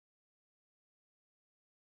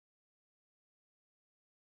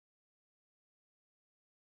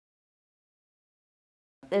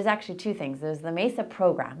there's actually two things. There's the MESA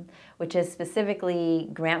program, which is specifically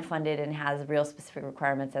grant funded and has real specific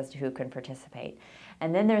requirements as to who can participate.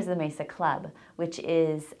 And then there's the MESA Club, which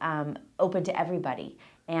is open to everybody.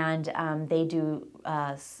 And they do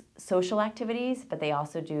social activities, but they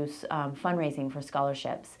also do fundraising for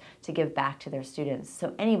scholarships to give back to their students.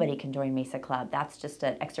 So anybody can join MESA Club. That's just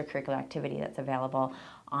an extracurricular activity that's available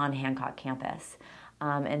on Hancock campus.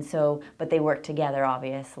 But they work together,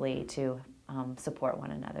 obviously, to support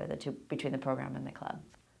one another, between the program and the club.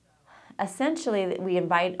 Essentially, we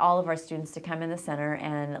invite all of our students to come in the center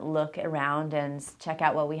and look around and check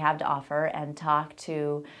out what we have to offer and talk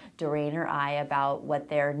to Doreen or I about what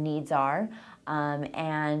their needs are,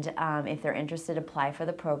 if they're interested, apply for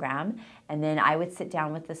the program. And then I would sit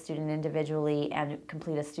down with the student individually and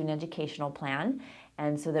complete a student educational plan,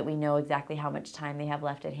 and so that we know exactly how much time they have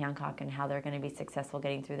left at Hancock and how they're going to be successful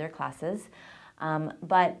getting through their classes.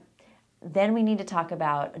 But then we need to talk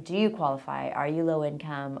about, do you qualify? Are you low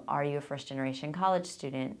income? Are you a first-generation college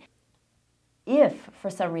student? If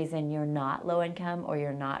for some reason you're not low income or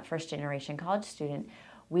you're not first-generation college student,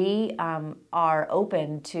 we are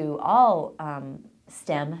open to all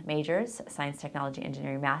STEM majors, science, technology,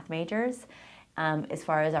 engineering, math majors, as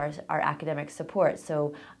far as our academic support.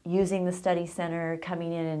 So using the study center,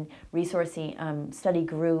 coming in and resourcing study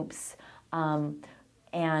groups,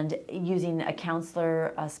 and using a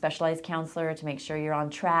counselor, a specialized counselor, to make sure you're on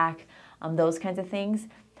track, those kinds of things.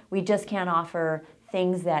 We just can't offer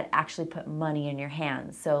things that actually put money in your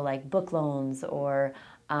hands. So like book loans or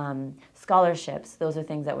scholarships, those are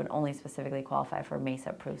things that would only specifically qualify for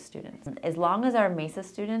MESA-approved students. As long as our MESA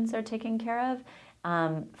students are taken care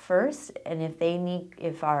of first, and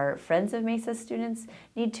if our friends of MESA students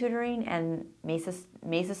need tutoring and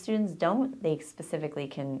MESA students don't, they specifically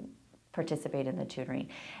can participate in the tutoring.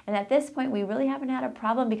 And at this point, we really haven't had a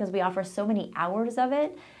problem because we offer so many hours of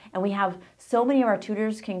it, and we have so many of our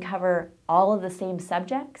tutors can cover all of the same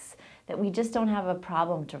subjects that we just don't have a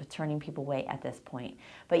problem to turning people away at this point.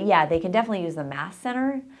 But yeah, they can definitely use the math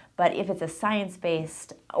center, but if it's a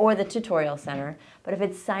science-based, or the tutorial center, but if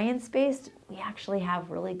it's science-based, we actually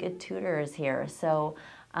have really good tutors here. So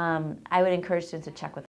I would encourage students to check with